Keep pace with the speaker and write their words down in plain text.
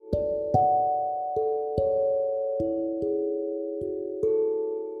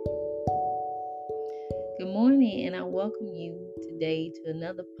and I welcome you today to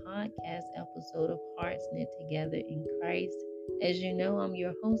another podcast episode of Hearts Knit Together in Christ. As you know, I'm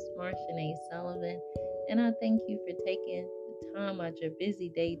your host, Marshanae Sullivan, and I thank you for taking the time out your busy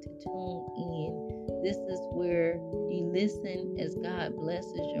day to tune in. This is where you listen as God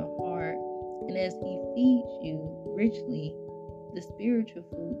blesses your heart and as He feeds you richly the spiritual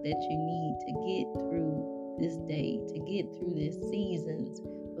food that you need to get through this day, to get through these seasons,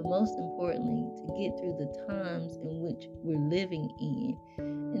 but most importantly, to get through the times in which we're living in.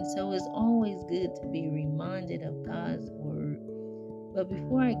 And so it's always good to be reminded of God's word. But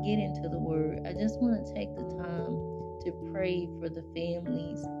before I get into the word, I just want to take the time to pray for the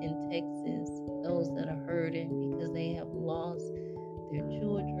families in Texas, those that are hurting because they have lost their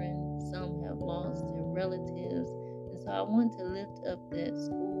children, some have lost their relatives. And so I want to lift up that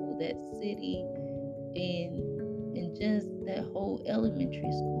school, that city, and just that whole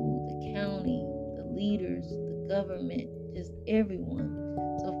elementary school, the county, the leaders, the government, just everyone.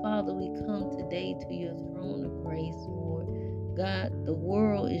 So Father, we come today to your throne of grace, Lord. God, the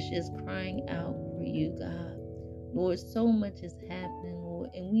world is just crying out for you, God. Lord, so much is happening, Lord,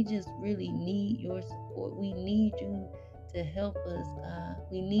 and we just really need your support. We need you to help us, God.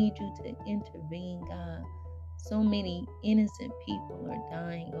 We need you to intervene, God. So many innocent people are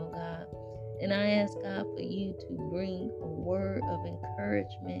dying, oh God. And I ask, God, for you to bring a word of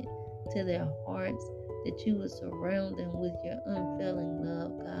encouragement to their hearts, that you would surround them with your unfailing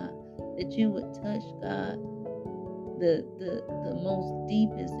love, God, that you would touch, God, the most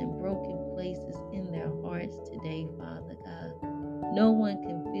deepest and broken places in their hearts today, Father God. No one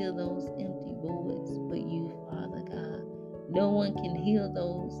can fill those empty voids but you, Father God. No one can heal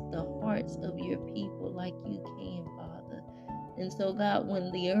the hearts of your people like you can, Father. And so, God, when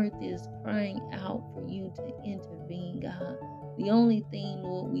the earth is crying out for you to intervene, God, the only thing,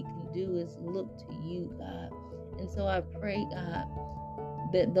 Lord, we can do is look to you, God. And so I pray, God,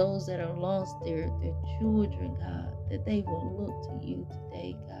 that those that are lost, their children, God, that they will look to you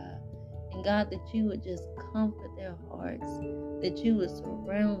today, God. And God, that you would just comfort their hearts, that you would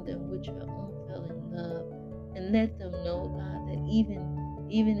surround them with your unfailing love, and let them know, God, that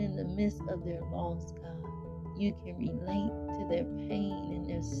even in the midst of their loss, God, you can relate to their pain and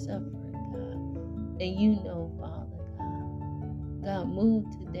their suffering, God. And you know, Father God, God, move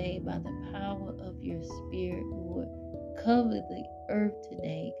today by the power of your Spirit, Lord. Cover the earth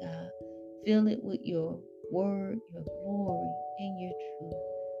today, God. Fill it with your word, your glory, and your truth.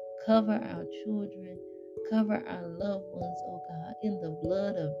 Cover our children. Cover our loved ones, oh God, in the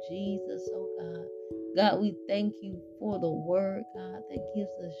blood of Jesus, oh God. God, we thank you for the word, God, that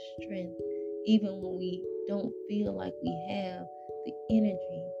gives us strength, even when we don't feel like we have the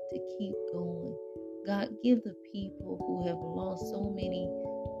energy to keep going. God, give the people who have lost so many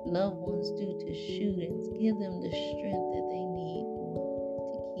loved ones due to shootings, give them the strength that they need,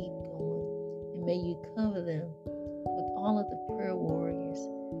 Lord, to keep going. And may you cover them with all of the prayer warriors.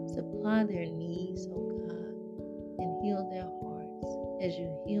 Supply their needs, oh God, and heal their hearts as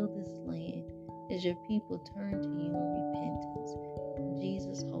you heal this land, as your people turn to you in repentance. In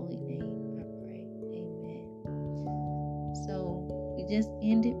Jesus' holy name I pray. Amen. So we just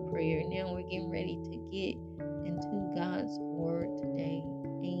ended prayer. Now we're getting ready to get into God's word today.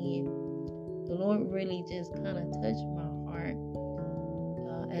 And the Lord really just kind of touched my heart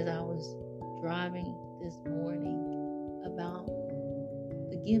as I was driving this morning about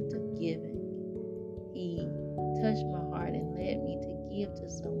the gift of giving. He touched my heart and led me to give to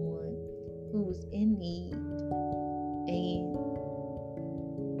someone who was in need. And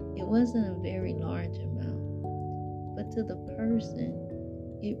it wasn't a very large amount, but to the person,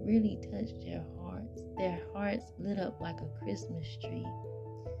 it really touched their hearts. Their hearts lit up like a Christmas tree.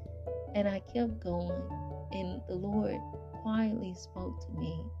 And I kept going, and the Lord quietly spoke to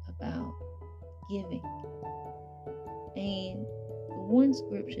me about giving. And the one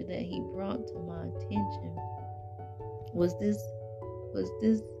scripture that He brought to my attention was this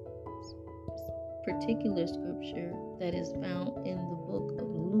particular scripture that is found in the book of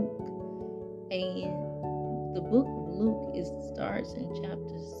Luke. And the book of Luke starts in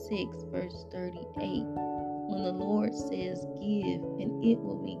chapter 6, verse 38. When the Lord says, give, and it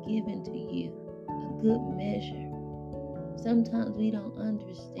will be given to you, a good measure. Sometimes we don't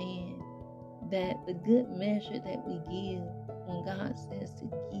understand that the good measure that we give, when God says to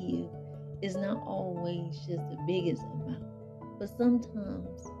give, is not always just the biggest amount. But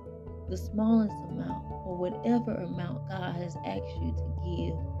sometimes the smallest amount, or whatever amount God has asked you to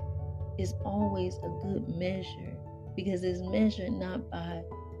give, is always a good measure, because it's measured not by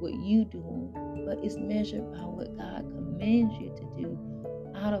what you do, but it's measured by what God commands you to do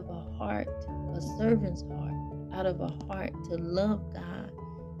out of a heart, a servant's heart, out of a heart to love God,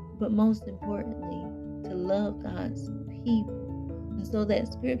 but most importantly, to love God's people. And so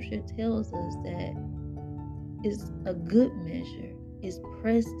that scripture tells us that it's a good measure, it's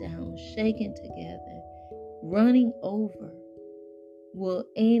pressed down, shaken together, running over.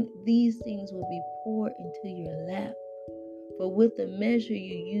 And these things will be poured into your lap. For with the measure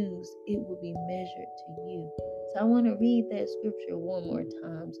you use, it will be measured to you. So I want to read that scripture one more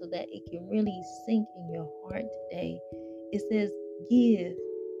time so that it can really sink in your heart today. It says, give,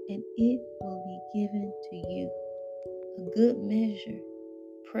 and it will be given to you. A good measure,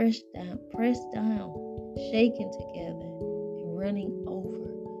 pressed down, shaken together, and running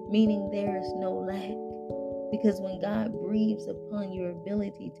over, meaning there is no lack. Because when God breathes upon your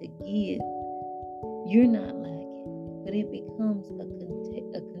ability to give, you're not lacking, but it becomes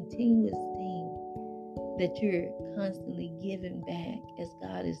a continuous thing that you're constantly giving back as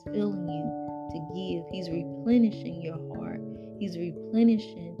God is filling you to give. He's replenishing your heart. He's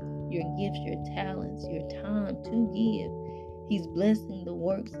replenishing your gifts, your talents, your time to give. He's blessing the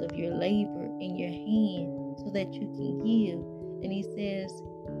works of your labor in your hand so that you can give. And he says,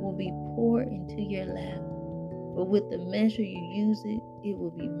 will be poured into your lap. But with the measure you use it, it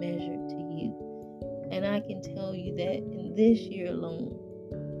will be measured to you. And I can tell you that in this year alone,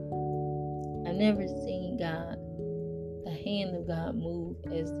 I've never seen God, the hand of God move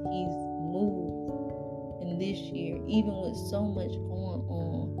as he's moved in this year, even with so much going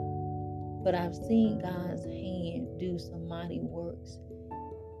on. But I've seen God's hand do some mighty works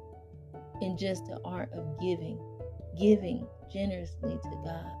in just the art of giving generously to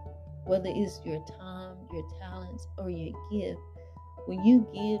God. Whether it's your time, your talents, or your gift, when you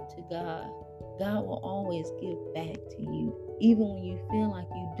give to God, God will always give back to you. Even when you feel like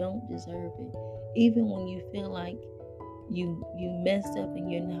you don't deserve it. Even when you feel like you messed up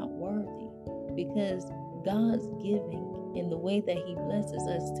and you're not worthy. Because God's giving and the way that he blesses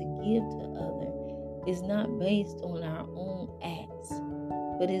us to give to others is not based on our own acts,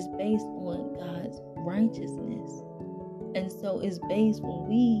 but it's based on God's righteousness. And so it's based when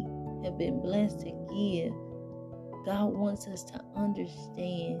we have been blessed to give. God wants us to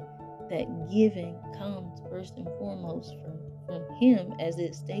understand that giving comes first and foremost from him, as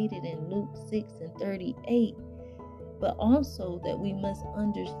it's stated in Luke 6:38. But also that we must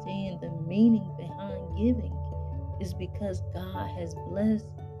understand the meaning behind giving is because God has blessed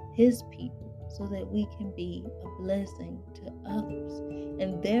his people so that we can be a blessing to others.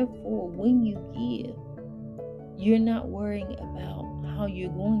 And therefore, when you give, you're not worrying about how you're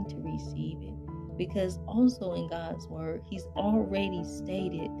going to receive it, because also in God's word, he's already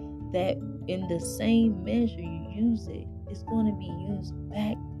stated that in the same measure you use it, it's going to be used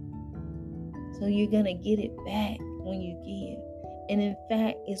back. So you're going to get it back when you give. And in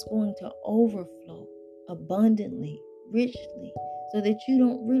fact, it's going to overflow abundantly, richly, so that you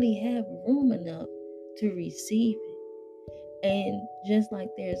don't really have room enough to receive it. And just like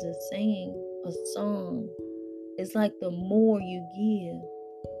there's a saying, a song, it's like the more you give,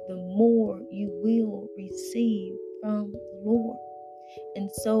 the more you will receive from the Lord.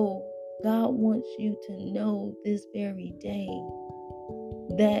 And so God wants you to know this very day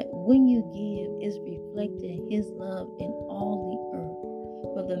that when you give is reflecting his love in all the earth.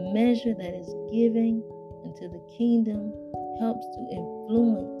 For the measure that is giving into the kingdom helps to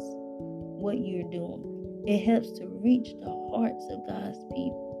influence what you're doing. It helps to reach the hearts of God's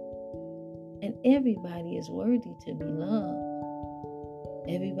people. And everybody is worthy to be loved.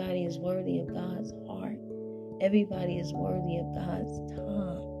 Everybody is worthy of God's heart. Everybody is worthy of God's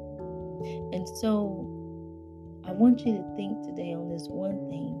time. And so I want you to think today on this one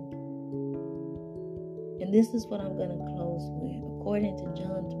thing. And this is what I'm going to close with. According to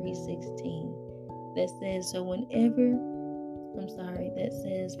John 3:16, that says,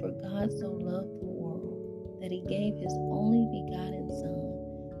 for God so loved the world that he gave his only begotten Son,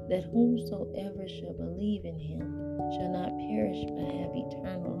 that whomsoever shall believe in him shall not perish but have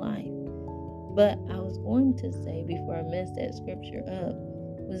eternal life. But I was going to say, before I mess that scripture up,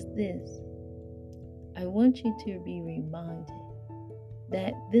 was this. I want you to be reminded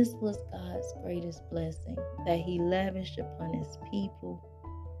that this was God's greatest blessing that he lavished upon his people.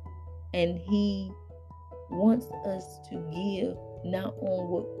 And he wants us to give not on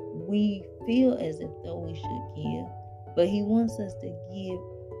what we feel as if though we should give, but he wants us to give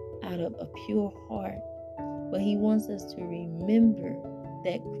out of a pure heart. But he wants us to remember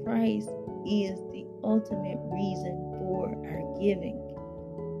that Christ is the ultimate reason for our giving.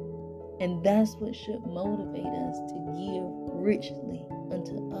 And that's what should motivate us to give richly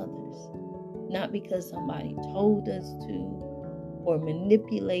unto others. Not because somebody told us to, or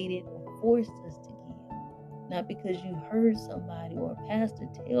manipulated or forced us to give. not because you heard somebody or a pastor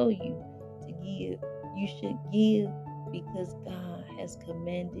tell you to give. You should give because God has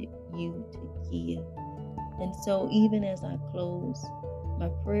commanded you to give. And so even as I close, my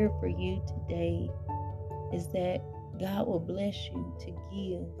prayer for you today is that God will bless you to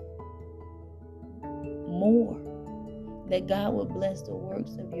give more. That God will bless the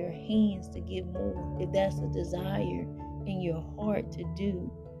works of your hands to give more. If that's a desire in your heart to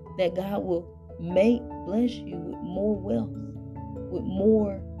do, that God will bless you with more wealth, with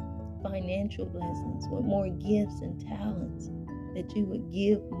more financial blessings, with more gifts and talents, that you would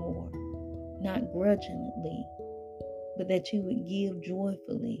give more, not grudgingly, but that you would give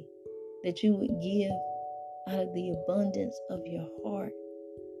joyfully, that you would give out of the abundance of your heart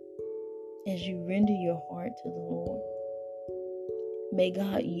as you render your heart to the Lord. May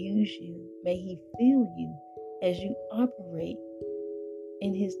God use you. May He fill you as you operate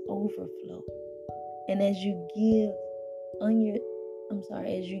in His overflow. And as you give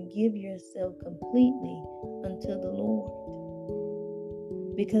as you give yourself completely unto the Lord.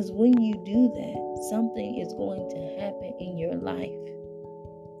 Because when you do that, something is going to happen in your life.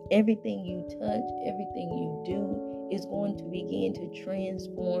 Everything you touch, everything you do is going to begin to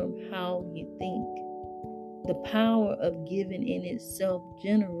transform how you think. The power of giving in itself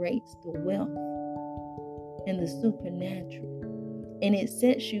generates the wealth and the supernatural. And it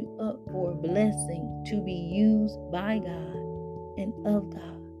sets you up for a blessing to be used by God and of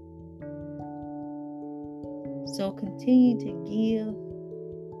God. So continue to give.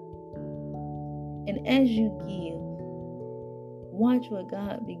 And as you give, watch what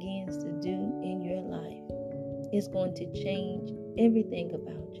God begins to do in your life. It's going to change everything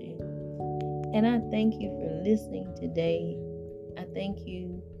about you. And I thank you for listening today. I thank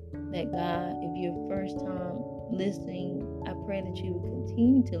you that God, if you're first time listening, I pray that you will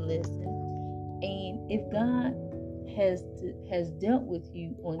continue to listen. And if God has dealt with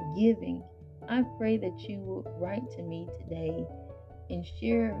you on giving, I pray that you will write to me today and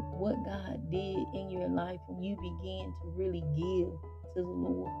share what God did in your life when you began to really give to the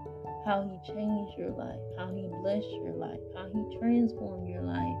Lord. How He changed your life, how He blessed your life, how He transformed your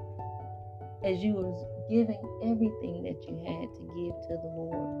life as you was giving everything that you had to give to the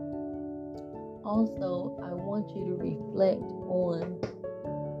Lord. Also, I want you to reflect on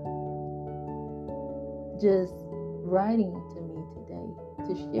just writing to me today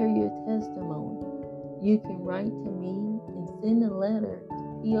to share your testimony. You can write to me and send a letter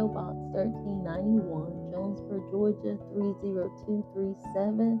to P.O. Box 1391, Jonesboro, Georgia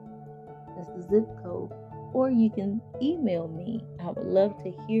 30237. That's the zip code. Or you can email me. I would love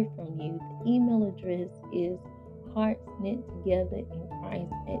to hear from you. The email address is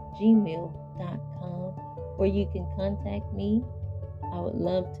heartsknittogether.in.Christ@gmail.com. Or you can contact me. I would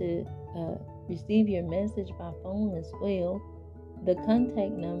love to receive your message by phone as well. The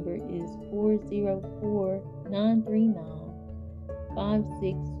contact number is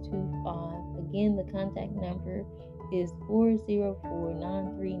 404-939-5625. Again, the contact number is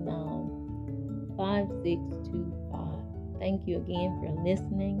 404-939-5625. Thank you again for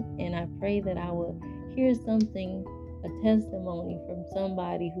listening, and I pray that I will hear something, a testimony from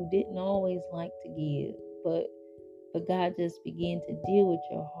somebody who didn't always like to give, but God just began to deal with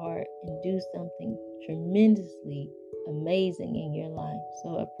your heart and do something tremendously amazing in your life.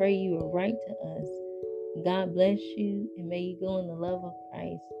 So I pray you will write to us. God bless you, and may you go in the love of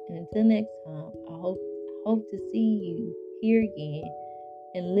Christ. And until next time, I hope to see you here again.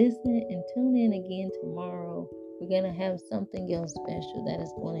 And listen and tune in again tomorrow. We're going to have something else special that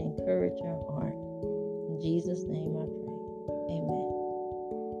is going to encourage your heart. In Jesus' name I pray. Amen.